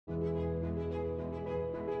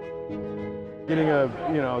getting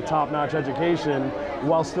a top-notch education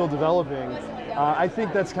while still developing. I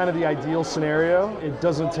think that's kind of the ideal scenario. It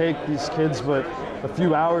doesn't take these kids but a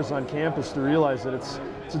few hours on campus to realize that it's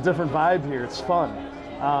a different vibe here. It's fun.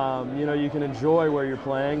 You can enjoy where you're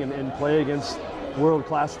playing and play against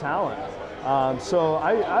world-class talent. So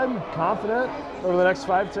I'm confident over the next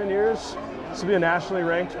 5-10 years this will be a nationally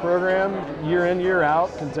ranked program year in, year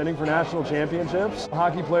out, contending for national championships.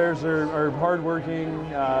 Hockey players are hardworking,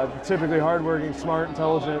 typically hardworking, smart,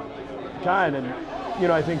 intelligent kind,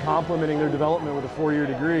 and I think complementing their development with a 4-year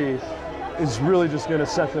degree is really just going to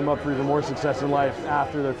set them up for even more success in life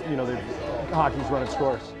after their hockey's run its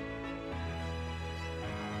course.